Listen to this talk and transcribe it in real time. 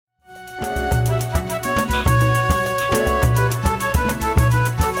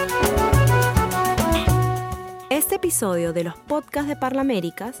episodio de los podcasts de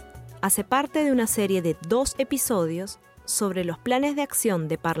Parlaméricas hace parte de una serie de 2 episodios sobre los planes de acción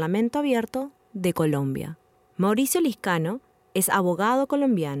de Parlamento Abierto de Colombia. Mauricio Liscano es abogado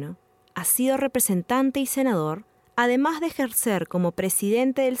colombiano, ha sido representante y senador, además de ejercer como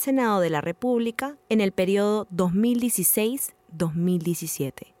presidente del Senado de la República en el periodo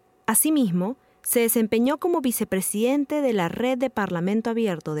 2016-2017. Asimismo, se desempeñó como vicepresidente de la Red de Parlamento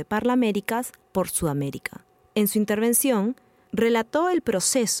Abierto de Parlaméricas por Sudamérica. En su intervención, relató el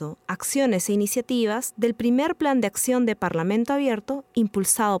proceso, acciones e iniciativas del primer plan de acción de Parlamento Abierto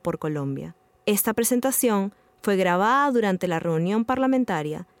impulsado por Colombia. Esta presentación fue grabada durante la reunión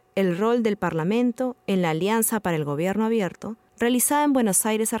parlamentaria El rol del Parlamento en la Alianza para el Gobierno Abierto, realizada en Buenos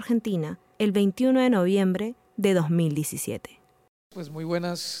Aires, Argentina, el 21 de noviembre de 2017. Pues muy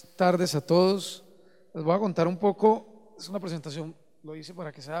buenas tardes a todos. Les voy a contar un poco, es una presentación, lo hice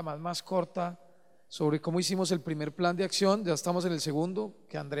para que sea más corta, sobre cómo hicimos el primer plan de acción. Ya estamos en el segundo,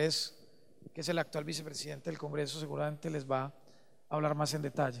 que Andrés, que es el actual vicepresidente del Congreso, seguramente les va a hablar más en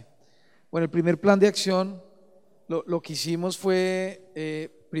detalle. Bueno, el primer plan de acción, lo que hicimos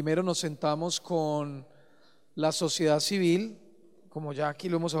fue, primero nos sentamos con la sociedad civil, como ya aquí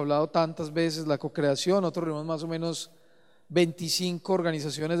lo hemos hablado tantas veces, la co-creación. Nosotros reunimos más o menos 25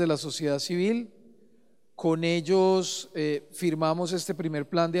 organizaciones de la sociedad civil. Con ellos firmamos este primer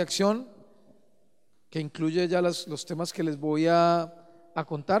plan de acción, que incluye ya los temas que les voy a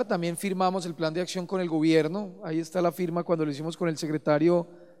contar. También firmamos el plan de acción con el gobierno. Ahí está la firma cuando lo hicimos con el secretario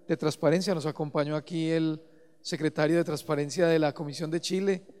de Transparencia. Nos acompañó aquí el secretario de Transparencia de la Comisión de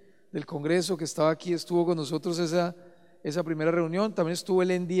Chile, del Congreso, que estaba aquí, estuvo con nosotros esa primera reunión. También estuvo el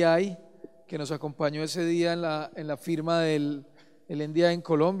NDI, que nos acompañó ese día en la firma del NDI en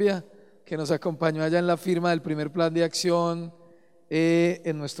Colombia, que nos acompañó allá en la firma del primer plan de acción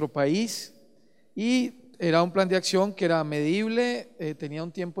en nuestro país. Y era un plan de acción que era medible, tenía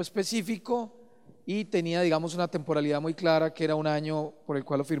un tiempo específico y tenía, digamos, una temporalidad muy clara, que era un año por el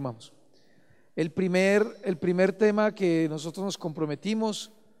cual lo firmamos. El primer tema que nosotros nos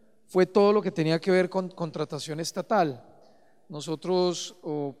comprometimos fue todo lo que tenía que ver con contratación estatal. Nosotros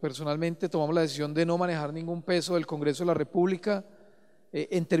personalmente tomamos la decisión de no manejar ningún peso del Congreso de la República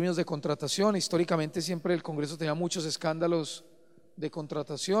en términos de contratación. Históricamente siempre el Congreso tenía muchos escándalos de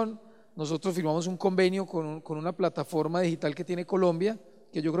contratación. Nosotros firmamos un convenio con una plataforma digital que tiene Colombia,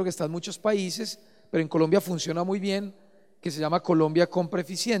 que yo creo que está en muchos países, pero en Colombia funciona muy bien, que se llama Colombia Compra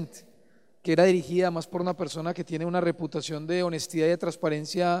Eficiente, que era dirigida más por una persona que tiene una reputación de honestidad y de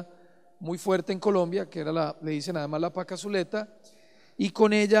transparencia muy fuerte en Colombia, que era le dicen además la Paca Zuleta, y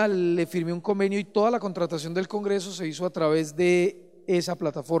con ella le firmé un convenio y toda la contratación del Congreso se hizo a través de esa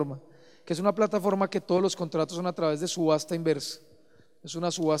plataforma, que es una plataforma que todos los contratos son a través de subasta inversa. Es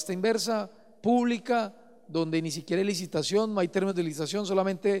una subasta inversa, pública, donde ni siquiera hay licitación, no hay términos de licitación,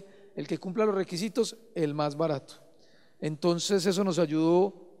 solamente el que cumpla los requisitos, el más barato. Entonces eso nos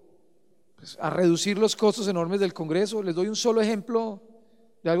ayudó a reducir los costos enormes del Congreso. Les doy un solo ejemplo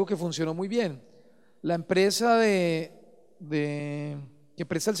de algo que funcionó muy bien. La empresa que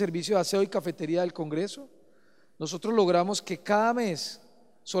presta el servicio de aseo y cafetería del Congreso, nosotros logramos que cada mes,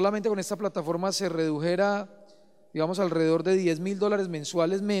 solamente con esta plataforma, se redujera, digamos, alrededor de $10,000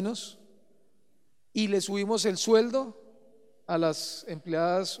 mensuales menos, y le subimos el sueldo a las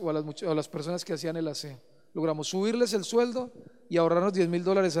empleadas o a las personas que hacían el aseo. Logramos subirles el sueldo y ahorrarnos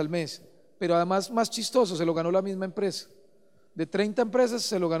 $10,000 al mes, pero además, más chistoso, se lo ganó la misma empresa. De 30 empresas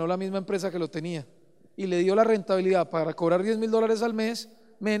se lo ganó la misma empresa que lo tenía y le dio la rentabilidad para cobrar $10,000 al mes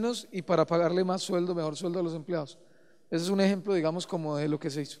menos y para pagarle más sueldo, mejor sueldo a los empleados. Ese es un ejemplo, digamos, como de lo que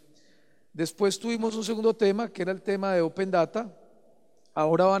se hizo. Después tuvimos un segundo tema, que era el tema de Open Data.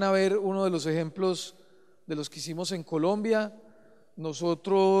 Ahora van a ver uno de los ejemplos de los que hicimos en Colombia.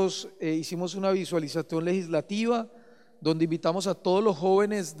 Nosotros hicimos una visualización legislativa donde invitamos a todos los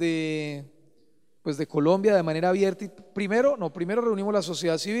jóvenes de Colombia de manera abierta. Primero reunimos la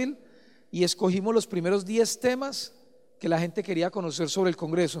sociedad civil y escogimos los primeros 10 temas que la gente quería conocer sobre el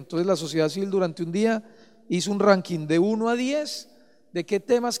Congreso. Entonces la sociedad civil durante un día hizo un ranking de 1 a 10 de qué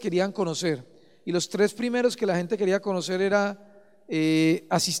temas querían conocer. Y los 3 primeros que la gente quería conocer era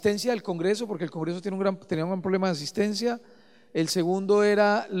asistencia del Congreso, porque el Congreso tenía un gran problema de asistencia. El segundo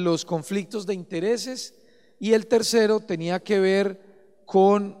era los conflictos de intereses, y el tercero tenía que ver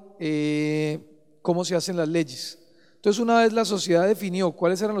con cómo se hacen las leyes. Entonces, una vez la sociedad definió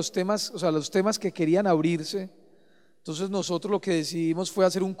cuáles eran los temas, o sea, los temas que querían abrirse, entonces nosotros lo que decidimos fue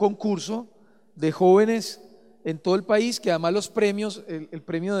hacer un concurso de jóvenes en todo el país, que además los premios, el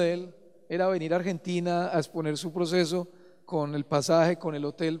premio de él era venir a Argentina a exponer su proceso con el pasaje, con el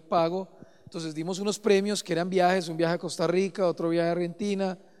hotel pago, Entonces dimos unos premios que eran viajes, un viaje a Costa Rica, otro viaje a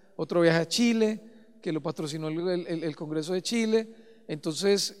Argentina, otro viaje a Chile, que lo patrocinó el Congreso de Chile.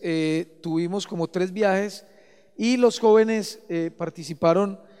 Entonces tuvimos como 3 viajes y los jóvenes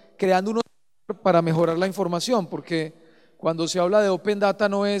participaron creando unos para mejorar la información, porque cuando se habla de Open Data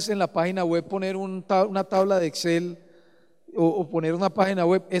no es en la página web poner una tabla de Excel o poner una página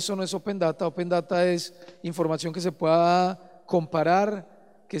web, eso no es Open Data. Open Data es información que se pueda comparar,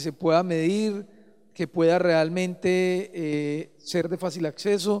 que se pueda medir, que pueda realmente ser de fácil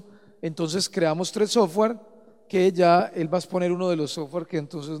acceso. Entonces creamos 3 software que ya él va a exponer uno de los software, que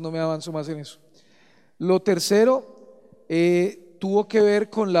entonces no me avanzo más en eso. Lo tercero tuvo que ver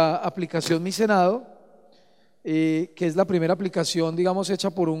con la aplicación Mi Senado, que es la primera aplicación, digamos,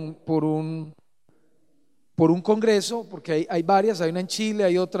 hecha por un congreso, porque hay varias, hay una en Chile,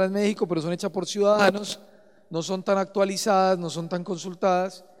 hay otra en México, pero son hechas por ciudadanos, no son tan actualizadas, no son tan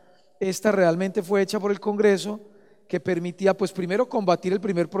consultadas. Esta realmente fue hecha por el Congreso, que permitía, pues primero, combatir el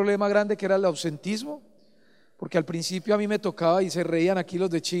primer problema grande, que era el ausentismo, porque al principio a mí me tocaba, y se reían aquí los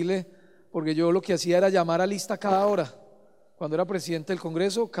de Chile, porque yo lo que hacía era llamar a lista cada hora. Cuando era presidente del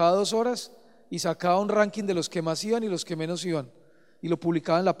Congreso, cada 2 horas, y sacaba un ranking de los que más iban y los que menos iban, y lo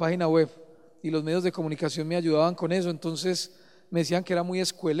publicaba en la página web, y los medios de comunicación me ayudaban con eso. Entonces me decían que era muy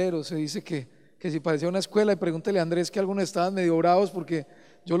escuelero, se dice que si parecía una escuela, y pregúntele a Andrés que algunos estaban medio bravos porque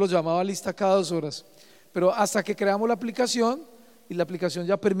yo los llamaba a lista cada 2 horas. Pero hasta que creamos la aplicación, y la aplicación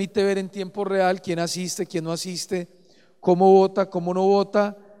ya permite ver en tiempo real quién asiste, quién no asiste, cómo vota, cómo no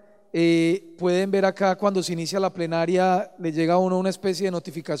vota. Pueden ver acá cuando se inicia la plenaria, le llega a uno una especie de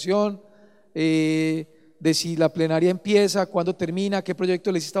notificación de si la plenaria empieza, cuándo termina, qué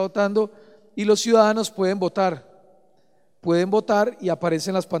proyecto les está votando, y los ciudadanos pueden votar y aparece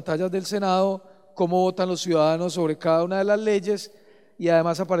en las pantallas del Senado cómo votan los ciudadanos sobre cada una de las leyes, y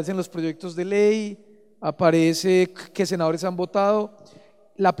además aparecen los proyectos de ley, aparece qué senadores han votado.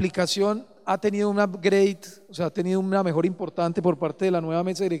 La aplicación ha tenido un upgrade, o sea, ha tenido una mejora importante por parte de la nueva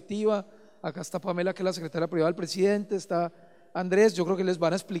mesa directiva. Acá está Pamela, que es la secretaria privada del presidente, está Andrés. Yo creo que les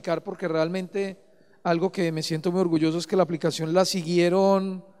van a explicar, porque realmente algo que me siento muy orgulloso es que la aplicación la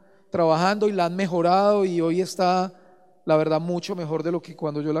siguieron trabajando y la han mejorado, y hoy está, la verdad, mucho mejor de lo que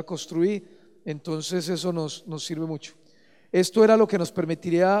cuando yo la construí. Entonces eso nos sirve mucho. Esto era lo que nos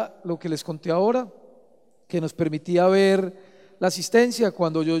permitiría, lo que les conté ahora, que nos permitía ver la asistencia.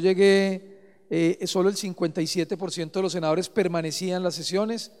 Cuando yo llegué, solo el 57% de los senadores permanecían en las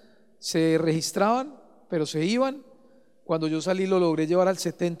sesiones, se registraban, pero se iban. Cuando yo salí lo logré llevar al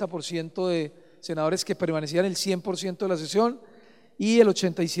 70% de senadores que permanecían el 100% de la sesión, y el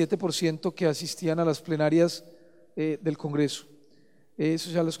 87% que asistían a las plenarias del Congreso.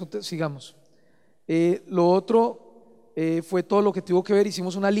 Eso ya les conté. Sigamos. Lo otro fue todo lo que tuvo que ver.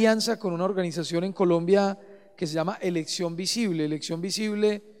 Hicimos una alianza con una organización en Colombia que se llama Elección Visible. Elección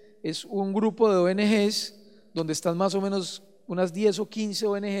Visible es un grupo de ONGs donde están más o menos unas 10 o 15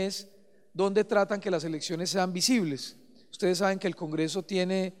 ONGs donde tratan que las elecciones sean visibles. Ustedes saben que el Congreso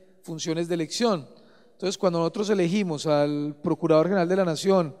tiene funciones de elección. Entonces, cuando nosotros elegimos al Procurador General de la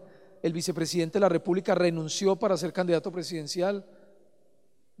Nación, el vicepresidente de la República renunció para ser candidato presidencial,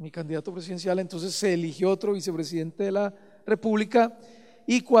 mi candidato presidencial, entonces se eligió otro vicepresidente de la República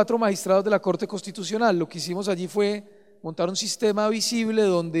y 4 magistrados de la Corte Constitucional. Lo que hicimos allí fue montar un sistema visible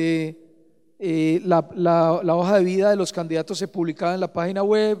donde la hoja de vida de los candidatos se publicaba en la página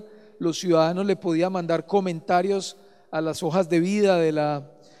web, los ciudadanos le podían mandar comentarios a las hojas de vida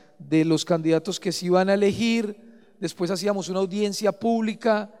de los candidatos que se iban a elegir. Después hacíamos una audiencia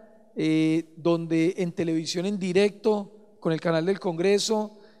pública donde en televisión en directo con el canal del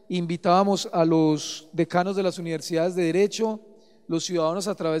Congreso invitábamos a los decanos de las universidades de Derecho, los ciudadanos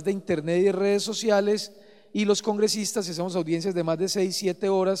a través de internet y redes sociales, y los congresistas. Hacemos audiencias de más de 6-7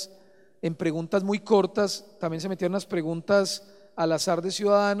 horas en preguntas muy cortas. También se metían unas preguntas al azar de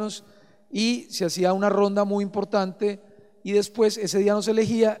ciudadanos y se hacía una ronda muy importante, y después ese día no se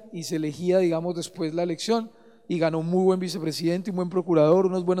elegía y se elegía, digamos, después la elección, y ganó un muy buen vicepresidente, un buen procurador,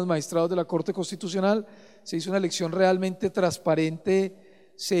 unos buenos magistrados de la Corte Constitucional. Se hizo una elección realmente transparente.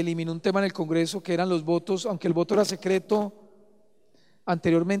 Se eliminó un tema en el Congreso que eran los votos, aunque el voto era secreto.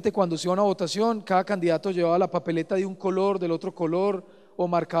 Anteriormente, cuando se iba a una votación, cada candidato llevaba la papeleta de un color, del otro color, o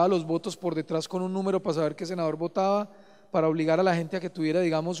marcaba los votos por detrás con un número para saber qué senador votaba, para obligar a la gente a que tuviera,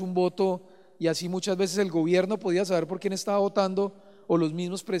 digamos, un voto, y así muchas veces el gobierno podía saber por quién estaba votando, o los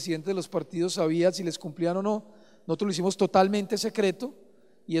mismos presidentes de los partidos sabían si les cumplían o no. Nosotros lo hicimos totalmente secreto,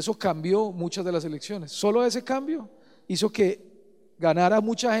 y eso cambió muchas de las elecciones. Solo ese cambio hizo que ganara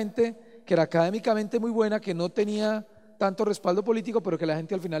mucha gente que era académicamente muy buena, que no tenía tanto respaldo político, pero que la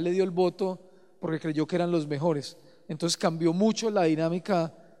gente al final le dio el voto porque creyó que eran los mejores. Entonces cambió mucho la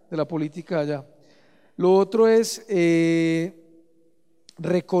dinámica de la política allá. Lo otro es,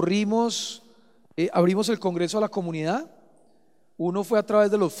 abrimos el Congreso a la comunidad. Uno fue a través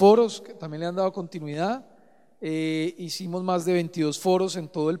de los foros, que también le han dado continuidad. Hicimos más de 22 foros en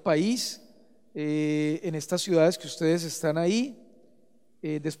todo el país, en estas ciudades que ustedes están ahí.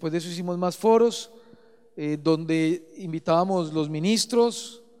 Después de eso hicimos más foros, donde invitábamos los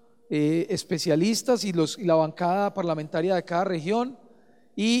ministros, especialistas y la bancada parlamentaria de cada región,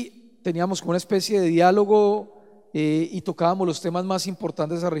 y teníamos como una especie de diálogo y tocábamos los temas más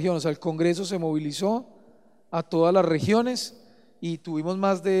importantes de esa región. O sea, el Congreso se movilizó a todas las regiones y tuvimos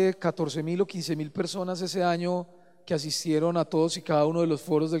más de 14.000 o 15.000 personas ese año que asistieron a todos y cada uno de los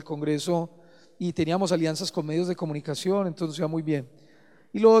foros del Congreso, y teníamos alianzas con medios de comunicación, entonces iba muy bien.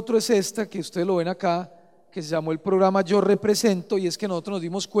 Y lo otro es esta, que ustedes lo ven acá, que se llamó el programa Yo Represento, y es que nosotros nos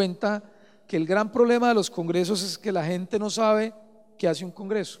dimos cuenta que el gran problema de los congresos es que la gente no sabe qué hace un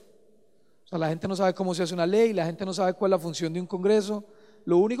congreso. O sea, la gente no sabe cómo se hace una ley, la gente no sabe cuál es la función de un congreso.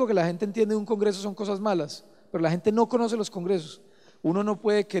 Lo único que la gente entiende de un congreso son cosas malas, pero la gente no conoce los congresos. Uno no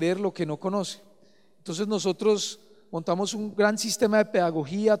puede querer lo que no conoce. Entonces nosotros montamos un gran sistema de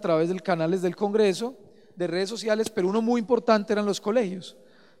pedagogía a través de canales del Congreso, de redes sociales, pero uno muy importante eran los colegios.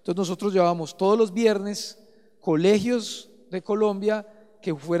 Entonces nosotros llevábamos todos los viernes colegios de Colombia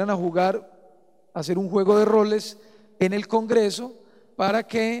que fueran a jugar, a hacer un juego de roles en el Congreso, para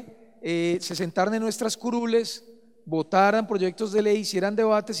que se sentaran en nuestras curules, votaran proyectos de ley, hicieran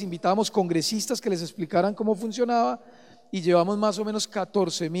debates, invitábamos congresistas que les explicaran cómo funcionaba, y llevamos más o menos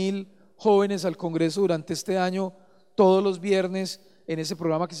 14.000 jóvenes al Congreso durante este año, todos los viernes, en ese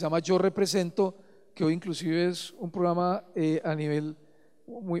programa que se llama Yo Represento, que hoy inclusive es un programa a nivel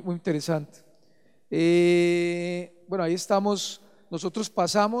muy, muy interesante. Bueno, ahí estamos. Nosotros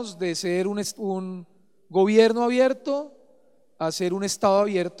pasamos de ser un gobierno abierto a ser un Estado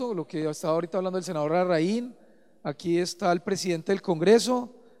abierto, lo que estaba ahorita hablando el senador Larraín. Aquí está el presidente del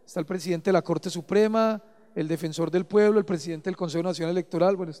Congreso, está el presidente de la Corte Suprema, el defensor del pueblo, el presidente del Consejo Nacional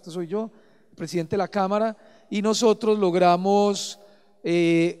Electoral, bueno, este soy yo, el presidente de la Cámara, y nosotros logramos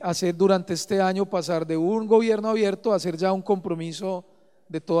hacer durante este año pasar de un gobierno abierto a hacer ya un compromiso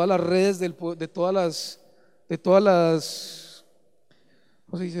de todas las redes, de todas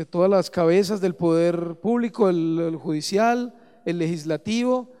las cabezas del poder público, el judicial, el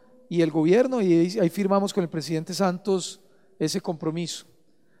legislativo y el gobierno, y ahí firmamos con el presidente Santos ese compromiso.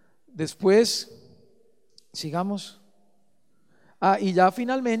 Después, sigamos. Y ya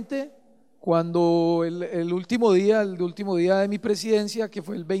finalmente, cuando el último día de mi presidencia, que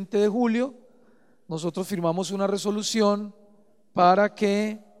fue el 20 de julio, nosotros firmamos una resolución para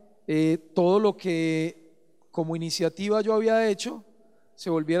que todo lo que como iniciativa yo había hecho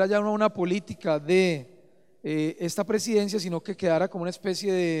se volviera ya no una política de esta presidencia, sino que quedara como una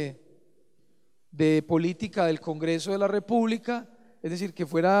especie de política del Congreso de la República, es decir, que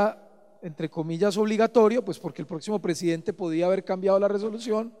fuera entre comillas obligatorio, pues porque el próximo presidente podía haber cambiado la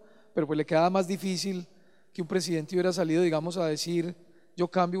resolución, pero pues le quedaba más difícil que un presidente hubiera salido, digamos, a decir yo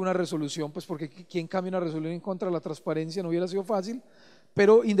cambio una resolución, pues porque ¿quién cambia una resolución en contra de la transparencia? No hubiera sido fácil.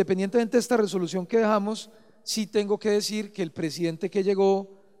 Pero independientemente de esta resolución que dejamos, sí tengo que decir que el presidente que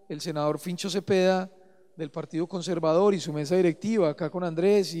llegó, el senador Fincho Cepeda, del Partido Conservador, y su mesa directiva, acá con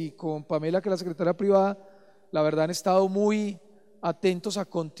Andrés y con Pamela, que es la secretaria privada, la verdad han estado muy atentos a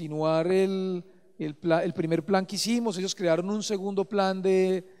continuar el primer plan que hicimos. Ellos crearon un segundo plan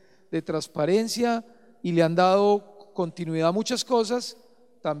de transparencia y le han dado continuidad a muchas cosas,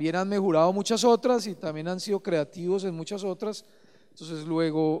 también han mejorado muchas otras y también han sido creativos en muchas otras. Entonces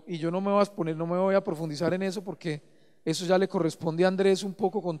luego, y yo no me voy a profundizar en eso porque eso ya le corresponde a Andrés un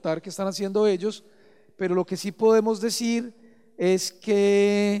poco contar qué están haciendo ellos, pero lo que sí podemos decir es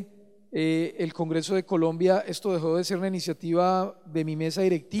que el Congreso de Colombia, esto dejó de ser una iniciativa de mi mesa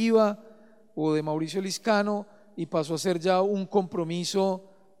directiva o de Mauricio Liscano y pasó a ser ya un compromiso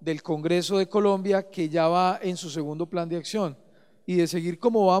del Congreso de Colombia, que ya va en su segundo plan de acción. Y de seguir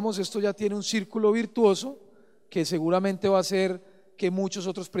como vamos, esto ya tiene un círculo virtuoso que seguramente va a hacer que muchos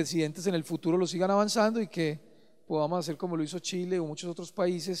otros presidentes en el futuro lo sigan avanzando y que podamos hacer como lo hizo Chile o muchos otros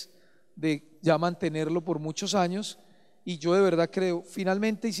países, de ya mantenerlo por muchos años. Y yo de verdad creo,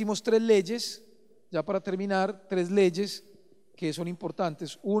 finalmente hicimos 3 leyes, ya para terminar, 3 leyes que son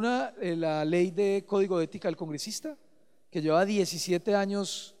importantes. Una, la ley de Código de Ética del Congresista, que lleva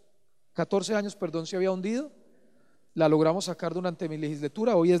 14 años, se había hundido. La logramos sacar durante mi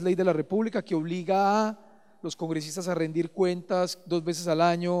legislatura. Hoy es ley de la República, que obliga a los congresistas a rendir cuentas 2 veces al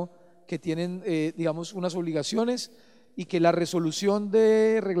año, que tienen digamos unas obligaciones. y que la resolución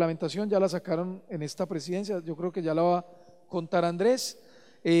de reglamentación ya la sacaron en esta presidencia, yo creo que ya la va a contar Andrés.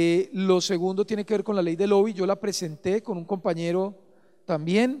 Lo segundo tiene que ver con la ley de lobby, yo la presenté con un compañero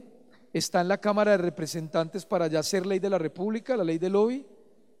también, está en la Cámara de Representantes para ya ser ley de la República, la ley de lobby,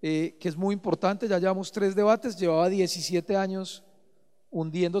 que es muy importante, ya llevamos 3 debates, llevaba 17 años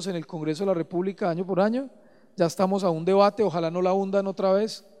hundiéndose en el Congreso de la República año por año, ya estamos a un debate, ojalá no la hundan otra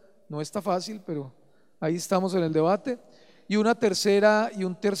vez, no está fácil, pero ahí estamos en el debate. Y una tercera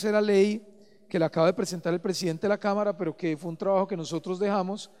ley que la acaba de presentar el presidente de la Cámara, pero que fue un trabajo que nosotros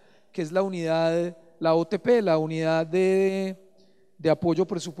dejamos, que es la unidad, la OTP, la unidad de apoyo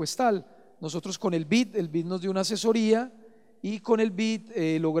presupuestal. Nosotros con el BID nos dio una asesoría y con el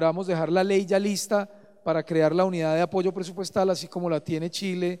BID logramos dejar la ley ya lista para crear la unidad de apoyo presupuestal, así como la tiene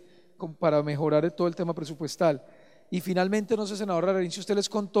Chile, para mejorar todo el tema presupuestal. Y finalmente, no sé, senador Larraín, si usted les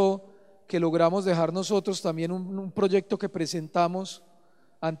contó que logramos dejar nosotros también un proyecto que presentamos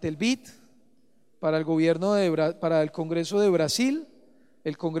ante el BID para el gobierno para el Congreso de Brasil,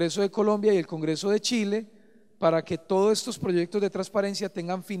 el Congreso de Colombia y el Congreso de Chile, para que todos estos proyectos de transparencia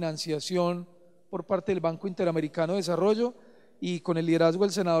tengan financiación por parte del Banco Interamericano de Desarrollo, y con el liderazgo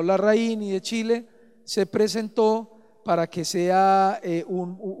del senador Larraín y de Chile se presentó para que sea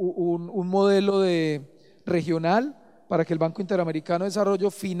un modelo regional, para que el Banco Interamericano de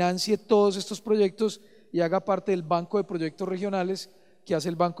Desarrollo financie todos estos proyectos y haga parte del Banco de Proyectos Regionales que hace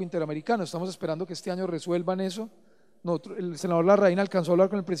el Banco Interamericano. Estamos esperando que este año resuelvan eso. El senador Larraín alcanzó a hablar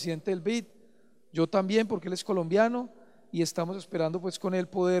con el presidente del BID, yo también, porque él es colombiano, y estamos esperando pues con él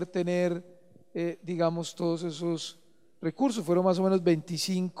poder tener digamos todos esos recursos. Fueron más o menos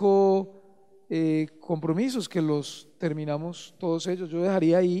 25 compromisos que los terminamos todos ellos. Yo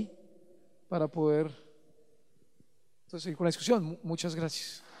dejaría ahí para poder seguir con la discusión. Muchas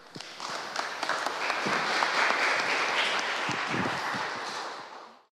gracias.